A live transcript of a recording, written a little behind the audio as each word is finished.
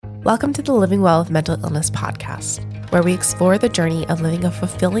Welcome to the Living Well with Mental Illness podcast, where we explore the journey of living a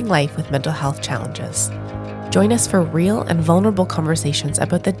fulfilling life with mental health challenges. Join us for real and vulnerable conversations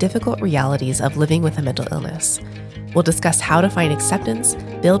about the difficult realities of living with a mental illness. We'll discuss how to find acceptance,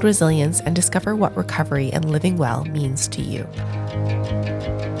 build resilience, and discover what recovery and living well means to you.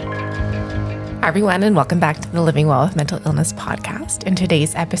 Hi everyone, and welcome back to the Living Well with Mental Illness podcast. In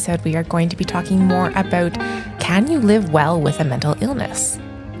today's episode, we are going to be talking more about, can you live well with a mental illness?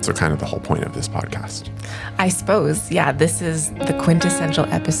 So kind of the whole point of this podcast. I suppose, yeah, this is the quintessential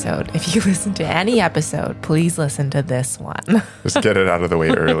episode. If you listen to any episode, please listen to this one. Just get it out of the way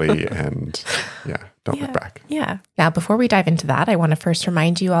early and don't look back. Yeah. Now, before we dive into that, I want to first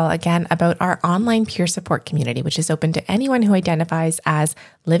remind you all again about our online peer support community, which is open to anyone who identifies as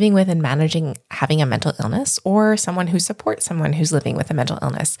living with and managing having a mental illness or someone who supports someone who's living with a mental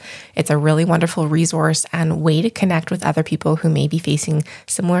illness. It's a really wonderful resource and way to connect with other people who may be facing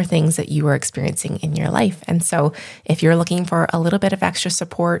similar things that you are experiencing in your life. And so if you're looking for a little bit of extra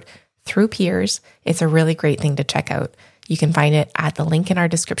support through peers, it's a really great thing to check out. You can find it at the link in our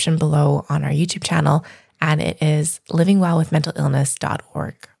description below on our YouTube channel, and it is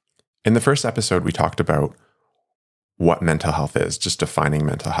livingwellwithmentalillness.org. In the first episode, we talked about what mental health is, just defining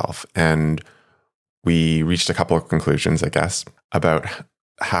mental health. And we reached a couple of conclusions, I guess, about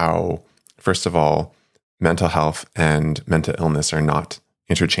how, first of all, mental health and mental illness are not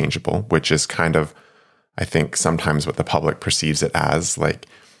interchangeable, which is kind of, I think, sometimes what the public perceives it as, like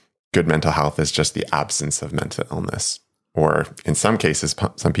good mental health is just the absence of mental illness. Or in some cases,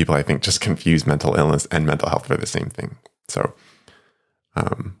 some people, I think, just confuse mental illness and mental health for the same thing. So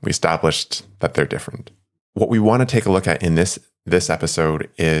we established that they're different. What we want to take a look at in this episode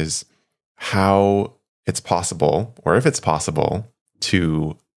is how it's possible, or if it's possible,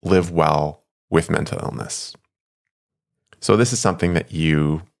 to live well with mental illness. So this is something that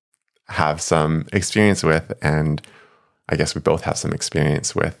you have some experience with, and I guess we both have some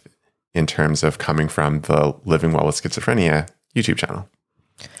experience with, in terms of coming from the Living Well with Schizophrenia YouTube channel.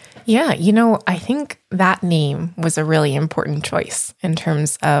 Yeah, I think that name was a really important choice in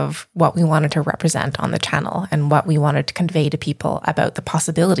terms of what we wanted to represent on the channel and what we wanted to convey to people about the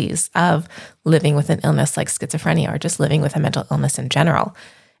possibilities of living with an illness like schizophrenia or just living with a mental illness in general.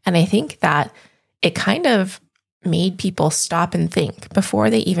 And I think that it kind of made people stop and think before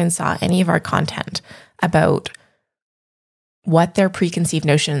they even saw any of our content about what their preconceived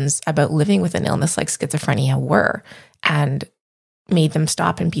notions about living with an illness like schizophrenia were, and made them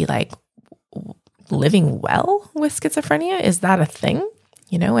stop and be like, living well with schizophrenia? Is that a thing?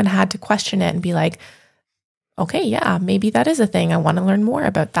 And had to question it and be like, okay, yeah, maybe that is a thing. I want to learn more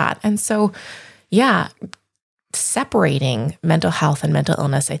about that. And so, yeah, separating mental health and mental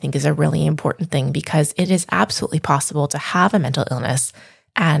illness, I think, is a really important thing, because it is absolutely possible to have a mental illness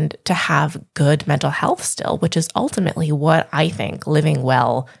and to have good mental health still, which is ultimately what I think living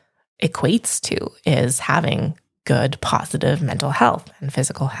well equates to, is having good, positive mental health and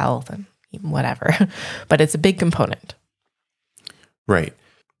physical health and whatever. But it's a big component. Right.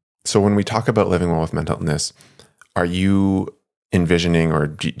 So when we talk about living well with mental illness, are you envisioning, or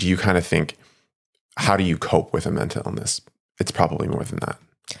do you kind of think, how do you cope with a mental illness? It's probably more than that.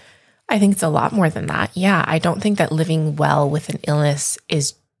 I think it's a lot more than that. Yeah, I don't think that living well with an illness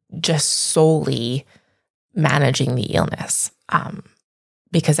is just solely managing the illness.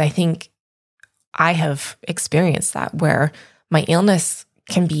 Because I think I have experienced that, where my illness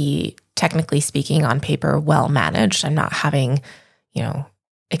can be, technically speaking, on paper, well managed. I'm not having,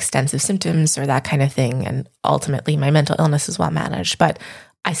 extensive symptoms or that kind of thing. And ultimately, my mental illness is well managed, but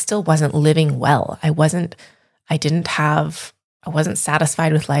I still wasn't living well. I wasn't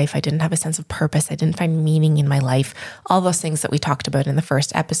satisfied with life. I didn't have a sense of purpose. I didn't find meaning in my life. All those things that we talked about in the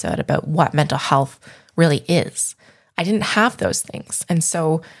first episode about what mental health really is. I didn't have those things. And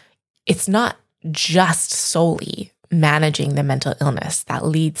so it's not just solely managing the mental illness that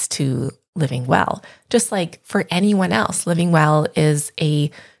leads to living well. Just like for anyone else, living well is a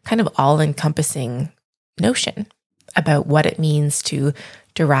kind of all-encompassing notion about what it means to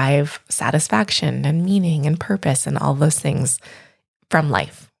derive satisfaction and meaning and purpose and all those things from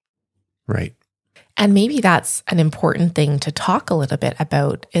life. Right. And maybe that's an important thing to talk a little bit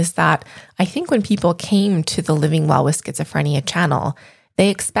about, is that I think when people came to the Living Well with Schizophrenia channel, they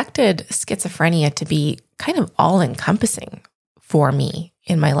expected schizophrenia to be kind of all-encompassing for me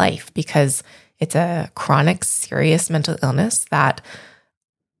in my life, because it's a chronic, serious mental illness that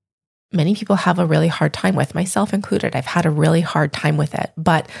many people have a really hard time with, myself included. I've had a really hard time with it.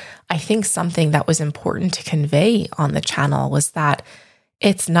 But I think something that was important to convey on the channel was that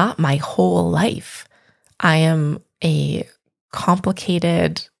it's not my whole life. I am a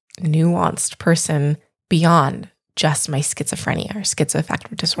complicated, nuanced person beyond just my schizophrenia or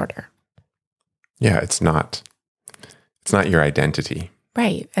schizoaffective disorder. Yeah, it's not your identity.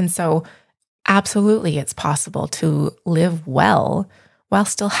 Right. And so absolutely it's possible to live well while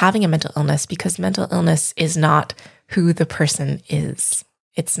still having a mental illness, because mental illness is not who the person is.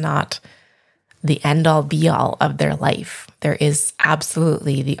 It's not the end all be all of their life. There is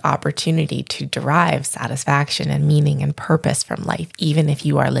absolutely the opportunity to derive satisfaction and meaning and purpose from life, even if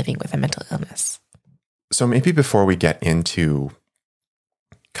you are living with a mental illness. So maybe before we get into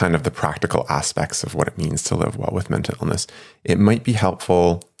kind of the practical aspects of what it means to live well with mental illness, it might be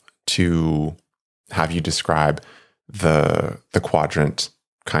helpful to have you describe the quadrant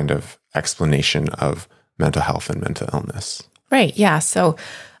kind of explanation of mental health and mental illness. Right. Yeah. So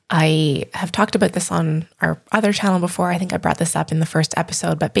I have talked about this on our other channel before. I think I brought this up in the first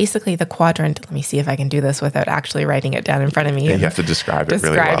episode, but basically the quadrant, let me see if I can do this without actually writing it down in front of me. Yeah, you have to describe it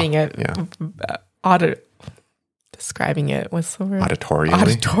really well. Describing it, what's the word?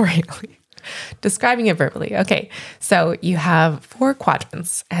 Auditorially. Describing it verbally. Okay. So you have 4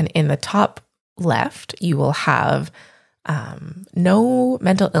 quadrants, and in the top left, you will have no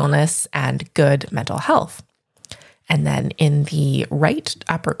mental illness and good mental health. And then in the right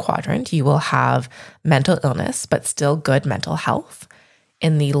upper quadrant, you will have mental illness, but still good mental health.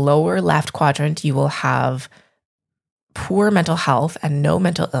 In the lower left quadrant, you will have poor mental health and no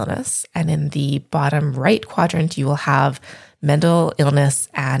mental illness. And in the bottom right quadrant, you will have mental illness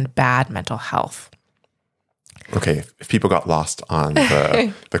and bad mental health. Okay, if people got lost on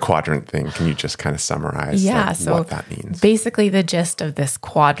the quadrant thing, can you just kind of summarize what that means? Basically, the gist of this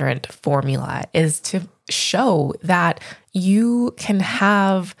quadrant formula is to show that you can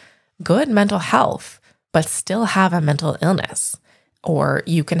have good mental health, but still have a mental illness. Or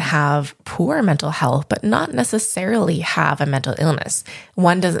you can have poor mental health, but not necessarily have a mental illness.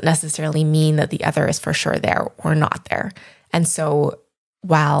 One doesn't necessarily mean that the other is for sure there or not there. And so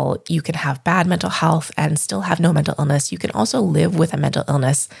while you can have bad mental health and still have no mental illness, you can also live with a mental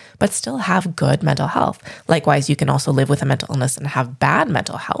illness, but still have good mental health. Likewise, you can also live with a mental illness and have bad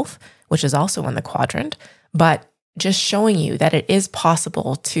mental health, which is also in the quadrant, but just showing you that it is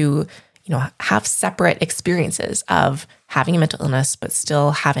possible to, have separate experiences of having a mental illness, but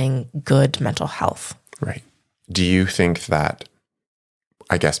still having good mental health. Right. Do you think that,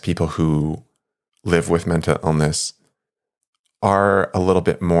 I guess, people who live with mental illness are a little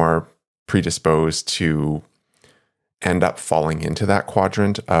bit more predisposed to end up falling into that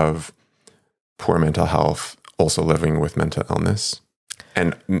quadrant of poor mental health, also living with mental illness?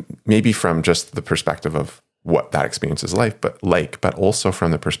 And maybe from just the perspective of what that experience is but also from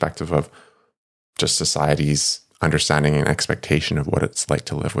the perspective of just society's understanding and expectation of what it's like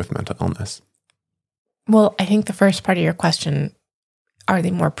to live with mental illness. Well, I think the first part of your question, are they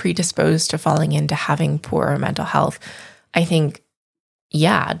more predisposed to falling into having poor mental health? I think,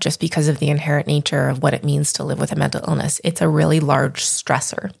 yeah, just because of the inherent nature of what it means to live with a mental illness, it's a really large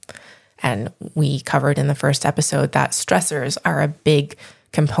stressor. And we covered in the first episode that stressors are a big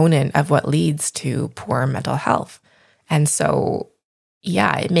component of what leads to poor mental health. And so,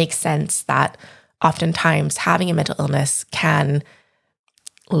 yeah, it makes sense that oftentimes having a mental illness can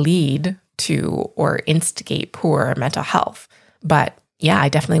lead to or instigate poor mental health. But yeah, I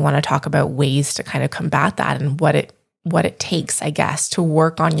definitely want to talk about ways to kind of combat that and what it takes, I guess, to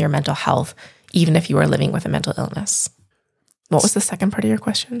work on your mental health, even if you are living with a mental illness. What was the second part of your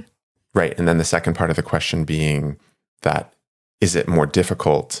question? Right. And then the second part of the question being that, is it more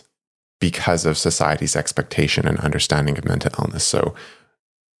difficult because of society's expectation and understanding of mental illness? So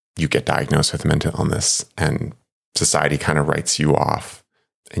you get diagnosed with mental illness and society kind of writes you off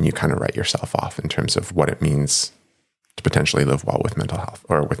and you kind of write yourself off in terms of what it means to potentially live well with mental health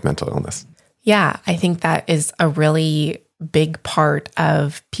or with mental illness. Yeah, I think that is a really big part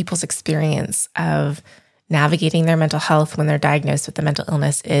of people's experience of navigating their mental health when they're diagnosed with a mental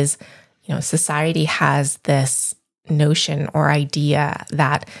illness is, society has this notion or idea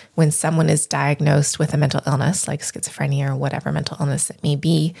that when someone is diagnosed with a mental illness like schizophrenia or whatever mental illness it may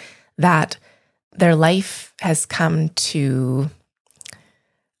be, that their life has come to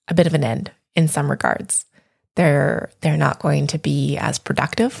a bit of an end in some regards. They're not going to be as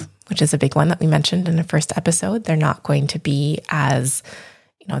productive, which is a big one that we mentioned in the first episode. They're not going to be as,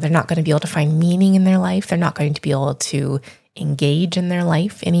 they're not going to be able to find meaning in their life. They're not going to be able to engage in their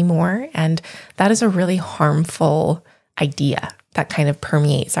life anymore. And that is a really harmful idea that kind of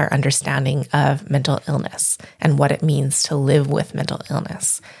permeates our understanding of mental illness and what it means to live with mental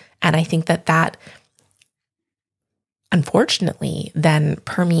illness. And I think that unfortunately then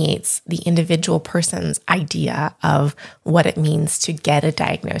permeates the individual person's idea of what it means to get a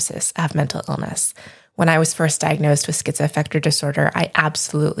diagnosis of mental illness. When I was first diagnosed with schizoaffective disorder, I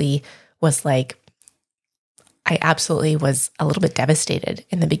absolutely was a little bit devastated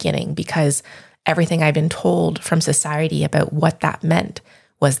in the beginning, because everything I'd been told from society about what that meant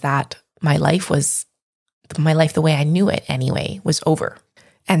was that my life the way I knew it anyway was over.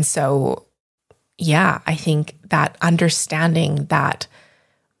 And so, yeah, I think that understanding that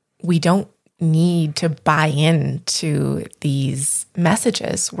we don't need to buy into these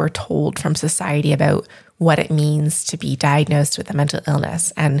messages we're told from society about what it means to be diagnosed with a mental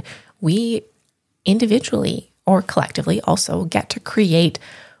illness. And we individually or collectively also get to create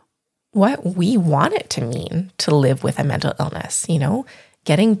what we want it to mean to live with a mental illness. You know,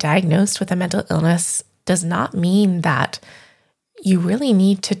 getting diagnosed with a mental illness does not mean that you really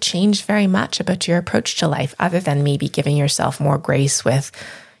need to change very much about your approach to life, other than maybe giving yourself more grace with,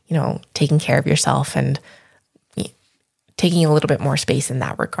 you know, taking care of yourself and taking a little bit more space in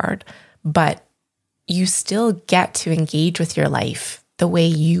that regard. But you still get to engage with your life the way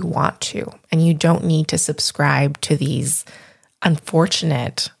you want to, and you don't need to subscribe to these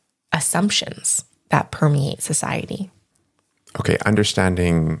unfortunate assumptions that permeate society. Okay,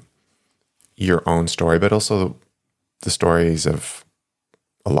 understanding your own story, but also the stories of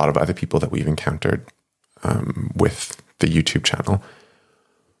a lot of other people that we've encountered with the YouTube channel.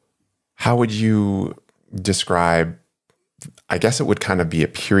 How would you describe, I guess it would kind of be a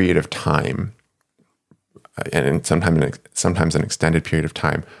period of time, and sometimes an extended period of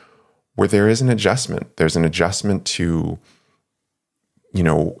time, where there is an adjustment. There's an adjustment to, you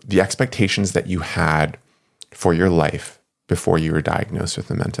know, the expectations that you had for your life before you were diagnosed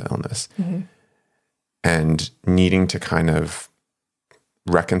with a mental illness. Mm-hmm. And needing to kind of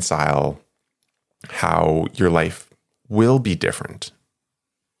reconcile how your life will be different.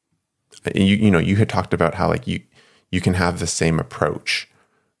 You had talked about how like you can have the same approach,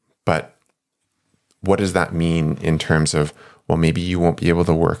 but what does that mean in terms of, well, maybe you won't be able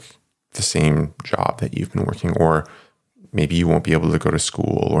to work the same job that you've been working, or maybe you won't be able to go to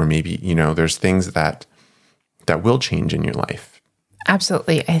school, or maybe, you know, there's things that will change in your life.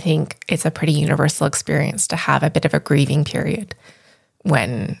 Absolutely. I think it's a pretty universal experience to have a bit of a grieving period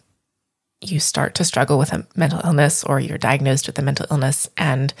when you start to struggle with a mental illness or you're diagnosed with a mental illness,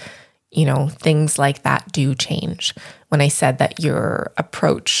 and, you know, things like that do change. When I said that your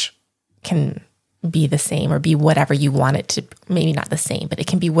approach can be the same or be whatever you want it to, maybe not the same, but it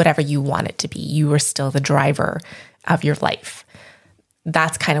can be whatever you want it to be. You are still the driver of your life.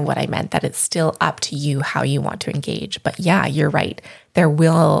 That's kind of what I meant, that it's still up to you how you want to engage. But yeah, you're right. There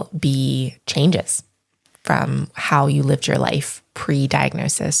will be changes from how you lived your life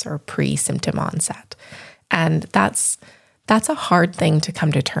pre-diagnosis or pre-symptom onset. And that's a hard thing to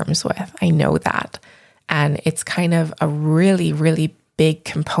come to terms with. I know that. And it's kind of a really, really big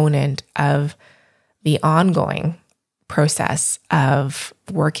component of the ongoing process of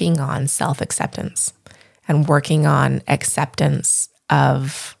working on self-acceptance and working on acceptance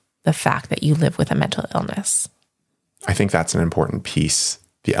of the fact that you live with a mental illness. I think that's an important piece,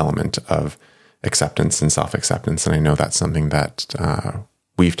 the element of acceptance and self-acceptance. And I know that's something that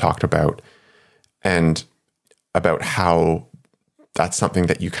we've talked about, and about how that's something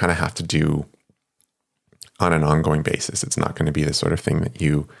that you kind of have to do on an ongoing basis. It's not going to be the sort of thing that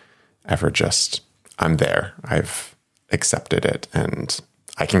you ever just, I'm there, I've accepted it, and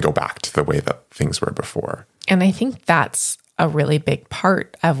I can go back to the way that things were before. And I think that's a really big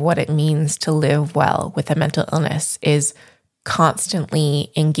part of what it means to live well with a mental illness, is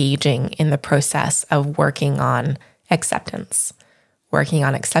constantly engaging in the process of working on acceptance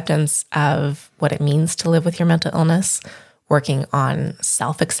of what it means to live with your mental illness, working on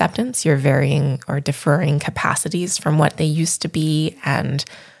self-acceptance, your varying or differing capacities from what they used to be, and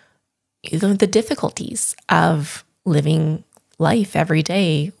the difficulties of living life every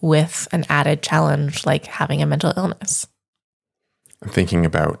day with an added challenge like having a mental illness. I'm thinking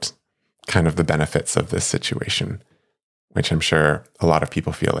about kind of the benefits of this situation, which I'm sure a lot of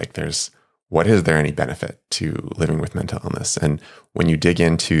people feel like is there any benefit to living with mental illness? And when you dig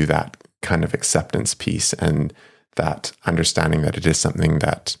into that kind of acceptance piece and that understanding that it is something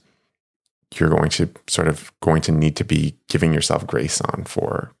that you're going to need to be giving yourself grace on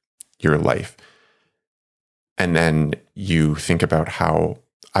for your life. And then you think about how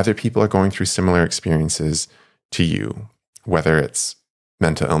other people are going through similar experiences to you, whether it's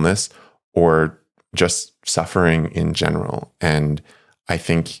mental illness or just suffering in general. And I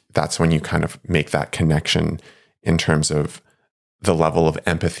think that's when you kind of make that connection in terms of the level of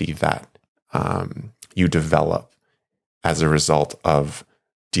empathy that you develop as a result of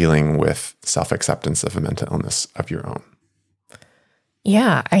dealing with self-acceptance of a mental illness of your own?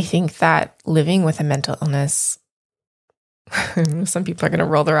 Yeah, I think that living with a mental illness, some people are going to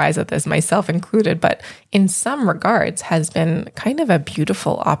roll their eyes at this, myself included, but in some regards has been kind of a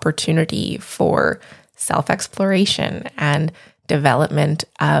beautiful opportunity for self-exploration and development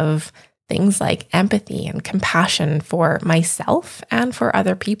of things like empathy and compassion for myself and for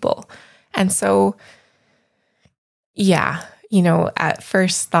other people. And so, yeah, at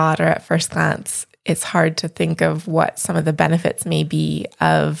first thought or at first glance, it's hard to think of what some of the benefits may be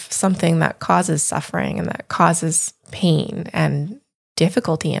of something that causes suffering and that causes pain and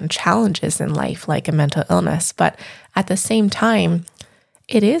difficulty and challenges in life, like a mental illness. But at the same time,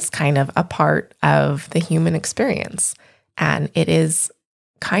 it is kind of a part of the human experience. And it is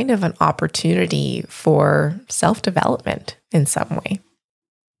kind of an opportunity for self-development in some way.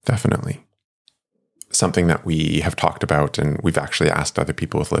 Definitely. Something that we have talked about and we've actually asked other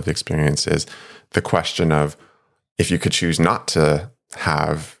people with lived experience is the question of, if you could choose not to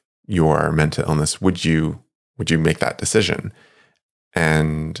have your mental illness, would you make that decision?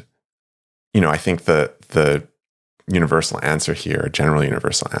 And, I think the universal answer here, general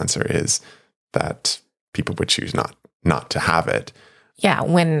universal answer, is that people would choose not to have it. Yeah,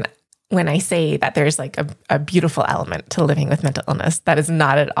 when I say that there's like a beautiful element to living with mental illness, that is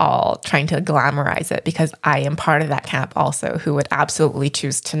not at all trying to glamorize it, because I am part of that camp also who would absolutely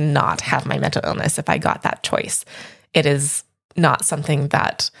choose to not have my mental illness if I got that choice. It is not something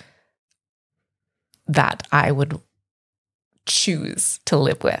that I would choose to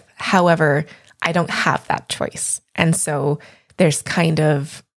live with. However, I don't have that choice. And so there's kind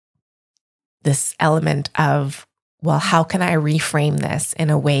of this element of, well, how can I reframe this in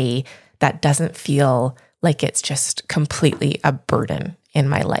a way that doesn't feel like it's just completely a burden in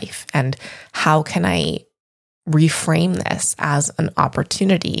my life? And how can I reframe this as an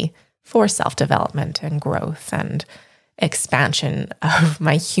opportunity for self-development and growth and expansion of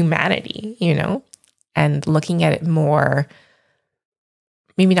my humanity, and looking at it more,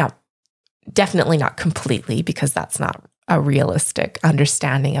 definitely not completely, because that's not a realistic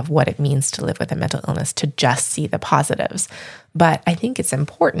understanding of what it means to live with a mental illness, to just see the positives. But I think it's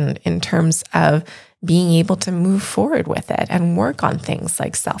important in terms of being able to move forward with it and work on things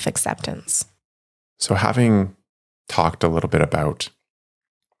like self-acceptance. So having talked a little bit about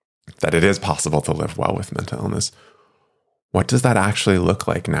that it is possible to live well with mental illness, what does that actually look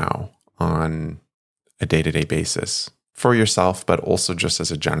like now on a day-to-day basis for yourself, but also just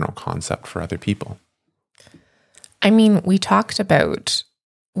as a general concept for other people? We talked about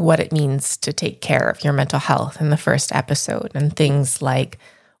what it means to take care of your mental health in the first episode, and things like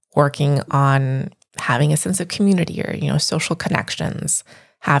working on having a sense of community or, social connections,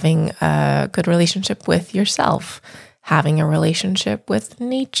 having a good relationship with yourself, having a relationship with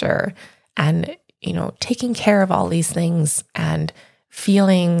nature, and, taking care of all these things and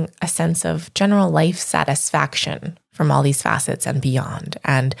feeling a sense of general life satisfaction from all these facets and beyond,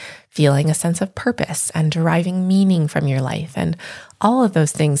 and feeling a sense of purpose and deriving meaning from your life. And all of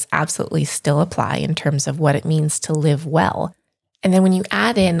those things absolutely still apply in terms of what it means to live well. And then when you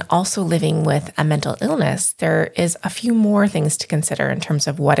add in also living with a mental illness, there is a few more things to consider in terms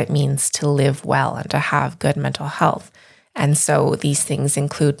of what it means to live well and to have good mental health. And so these things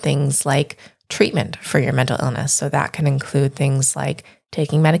include things like treatment for your mental illness. So that can include things like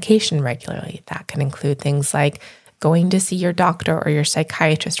taking medication regularly. That can include things like going to see your doctor or your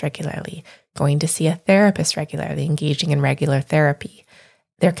psychiatrist regularly, going to see a therapist regularly, engaging in regular therapy.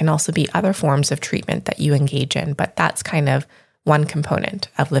 There can also be other forms of treatment that you engage in, but that's kind of one component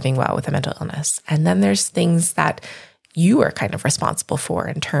of living well with a mental illness. And then there's things that you are kind of responsible for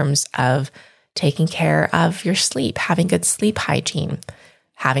in terms of taking care of your sleep, having good sleep hygiene,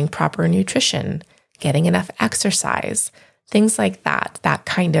 having proper nutrition, getting enough exercise, things like that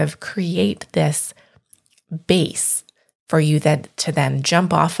kind of create this base for you to then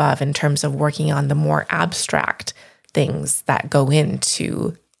jump off of in terms of working on the more abstract things that go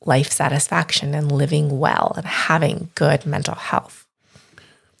into life satisfaction and living well and having good mental health.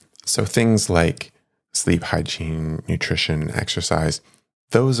 So things like sleep hygiene, nutrition, exercise,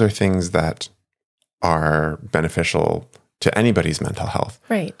 those are things that are beneficial to anybody's mental health.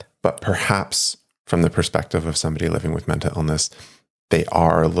 Right. But perhaps from the perspective of somebody living with mental illness, they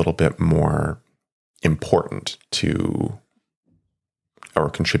are a little bit more important to,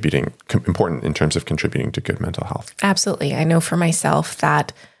 or important in terms of contributing to good mental health. Absolutely. I know for myself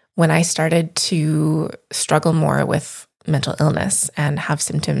that when I started to struggle more with mental illness and have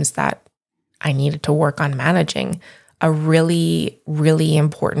symptoms that I needed to work on managing, a really, really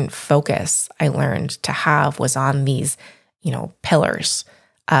important focus I learned to have was on these, pillars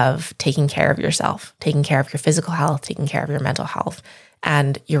of taking care of yourself, taking care of your physical health, taking care of your mental health.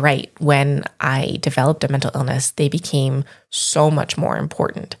 And you're right, when I developed a mental illness, they became so much more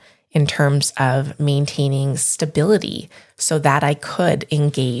important in terms of maintaining stability so that I could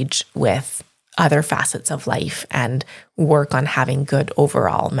engage with other facets of life and work on having good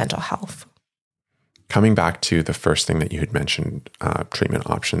overall mental health. Coming back to the first thing that you had mentioned, treatment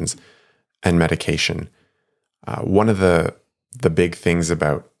options and medication, one of the big things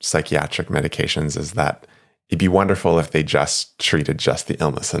about psychiatric medications is that it'd be wonderful if they just treated just the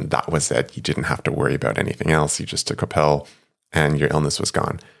illness and that was it. You didn't have to worry about anything else. You just took a pill and your illness was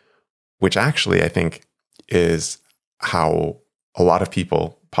gone, which actually I think is how a lot of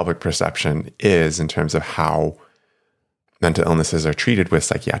people, public perception is in terms of how mental illnesses are treated with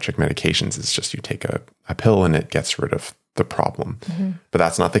psychiatric medications. It's just you take a pill and it gets rid of the problem. Mm-hmm. But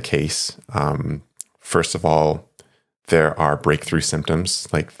that's not the case. First of all, there are breakthrough symptoms,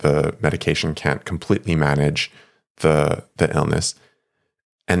 like the medication can't completely manage the illness.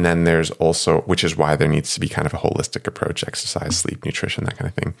 And then there's also, which is why there needs to be kind of a holistic approach, exercise, sleep, nutrition, that kind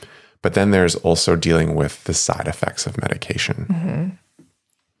of thing. But then there's also dealing with the side effects of medication. Mm-hmm.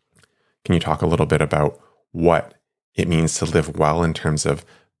 Can you talk a little bit about what it means to live well in terms of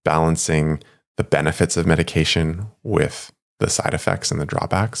balancing the benefits of medication with the side effects and the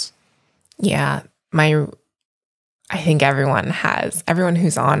drawbacks? Yeah, I think everyone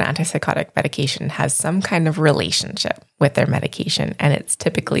who's on antipsychotic medication has some kind of relationship with their medication, and it's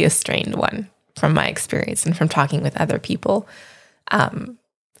typically a strained one from my experience and from talking with other people.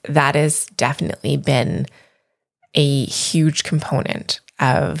 That has definitely been a huge component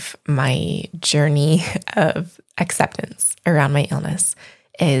of my journey of acceptance around my illness,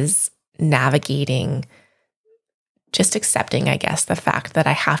 is navigating, just accepting, I guess, the fact that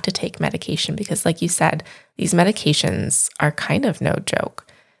I have to take medication because, like you said, these medications are kind of no joke.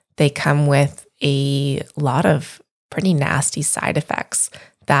 They come with a lot of pretty nasty side effects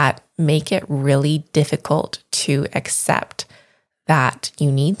that make it really difficult to accept that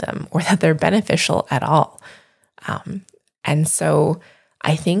you need them or that they're beneficial at all. And so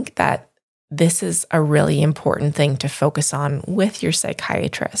I think that this is a really important thing to focus on with your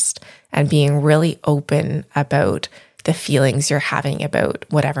psychiatrist and being really open about the feelings you're having about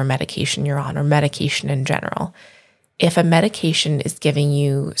whatever medication you're on or medication in general. If a medication is giving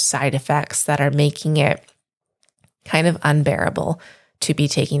you side effects that are making it kind of unbearable to be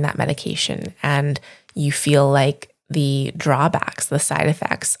taking that medication and you feel like the drawbacks, the side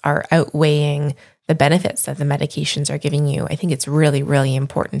effects are outweighing the benefits that the medications are giving you, I think it's really, really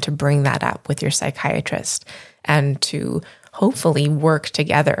important to bring that up with your psychiatrist and to hopefully work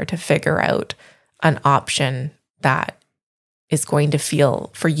together to figure out an option that is going to feel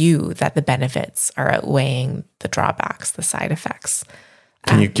for you that the benefits are outweighing the drawbacks, the side effects.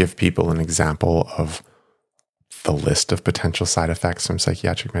 Can you give people an example of the list of potential side effects from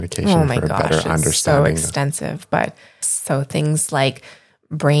psychiatric medication for a better understanding? It's so extensive, but so things like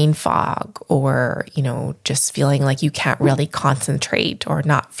brain fog or, just feeling like you can't really concentrate or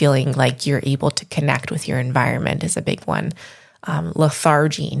not feeling like you're able to connect with your environment is a big one.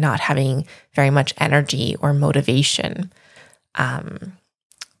 Lethargy, not having very much energy or motivation.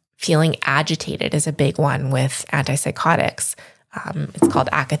 Feeling agitated is a big one with antipsychotics. It's called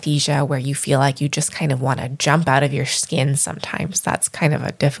akathisia, where you feel like you just kind of want to jump out of your skin sometimes. That's kind of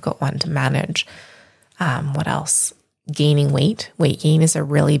a difficult one to manage. What else? Gaining weight. Weight gain is a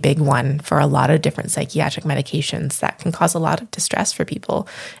really big one for a lot of different psychiatric medications that can cause a lot of distress for people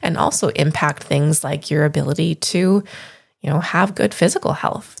and also impact things like your ability to, have good physical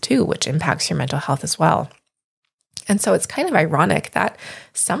health too, which impacts your mental health as well. And so it's kind of ironic that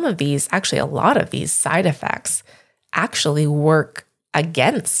some of these, actually a lot of these side effects actually work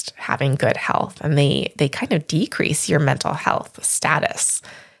against having good health and they kind of decrease your mental health status.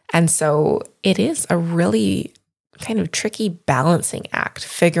 And so it is a really kind of tricky balancing act,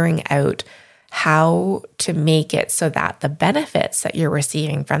 figuring out how to make it so that the benefits that you're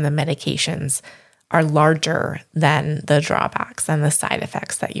receiving from the medications are larger than the drawbacks and the side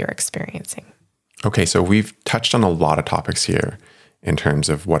effects that you're experiencing. Okay, so we've touched on a lot of topics here in terms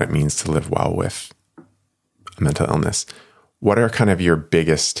of what it means to live well with a mental illness. What are kind of your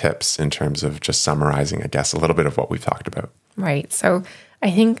biggest tips in terms of just summarizing, I guess, a little bit of what we've talked about? Right. So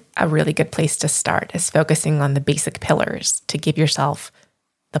I think a really good place to start is focusing on the basic pillars to give yourself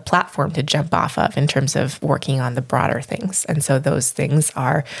the platform to jump off of in terms of working on the broader things. And so those things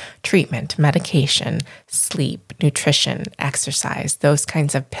are treatment, medication, sleep, nutrition, exercise, those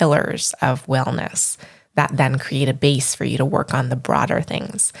kinds of pillars of wellness that then create a base for you to work on the broader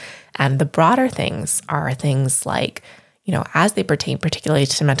things. And the broader things are things like, as they pertain particularly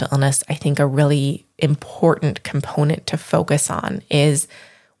to mental illness, I think a really important component to focus on is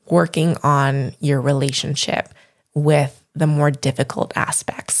working on your relationship with the more difficult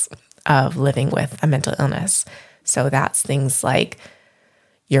aspects of living with a mental illness. So that's things like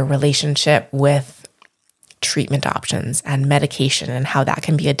your relationship with treatment options and medication and how that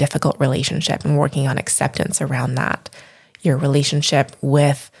can be a difficult relationship, and working on acceptance around that. Your relationship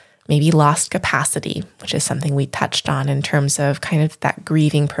with maybe lost capacity, which is something we touched on in terms of kind of that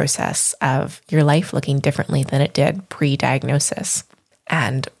grieving process of your life looking differently than it did pre-diagnosis,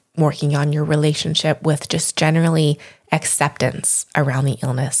 and working on your relationship with just generally acceptance around the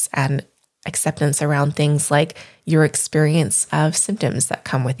illness and acceptance around things like your experience of symptoms that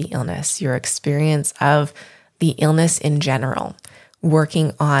come with the illness, your experience of the illness in general,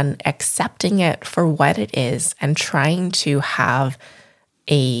 working on accepting it for what it is and trying to have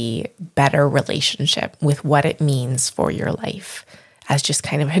a better relationship with what it means for your life, as just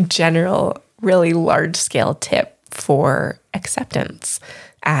kind of a general, really large scale tip for acceptance.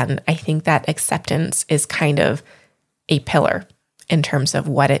 And I think that acceptance is kind of a pillar in terms of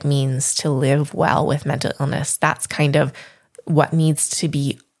what it means to live well with mental illness. That's kind of what needs to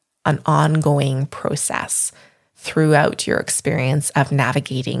be an ongoing process throughout your experience of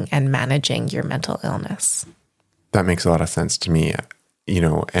navigating and managing your mental illness. That makes a lot of sense to me.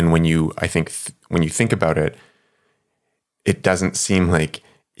 And when you think about it, it doesn't seem like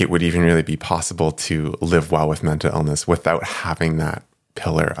it would even really be possible to live well with mental illness without having that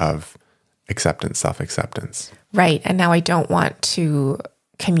pillar of acceptance, self-acceptance. Right. And now I don't want to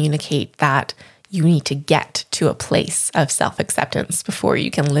communicate that you need to get to a place of self-acceptance before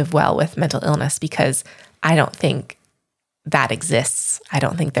you can live well with mental illness, because I don't think that exists. I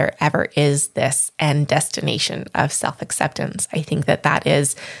don't think there ever is this end destination of self-acceptance. I think that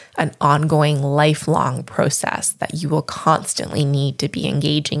is an ongoing, lifelong process that you will constantly need to be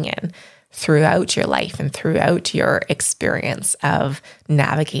engaging in throughout your life and throughout your experience of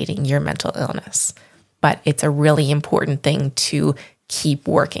navigating your mental illness. But it's a really important thing to keep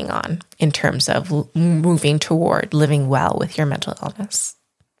working on in terms of moving toward living well with your mental illness.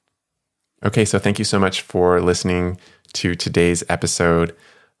 Okay, so thank you so much for listening to today's episode.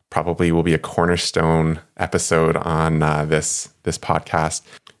 Probably will be a cornerstone episode on this podcast.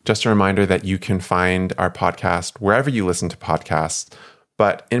 Just a reminder that you can find our podcast wherever you listen to podcasts,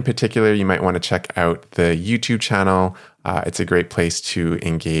 but in particular, you might want to check out the YouTube channel. It's a great place to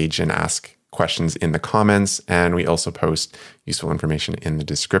engage and ask questions in the comments, and we also post useful information in the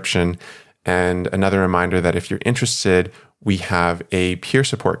description. And another reminder that if you're interested, we have a peer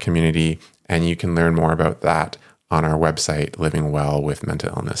support community, and you can learn more about that on our website,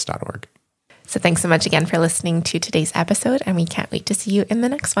 livingwellwithmentalillness.org. So thanks so much again for listening to today's episode, and we can't wait to see you in the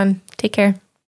next one. Take care.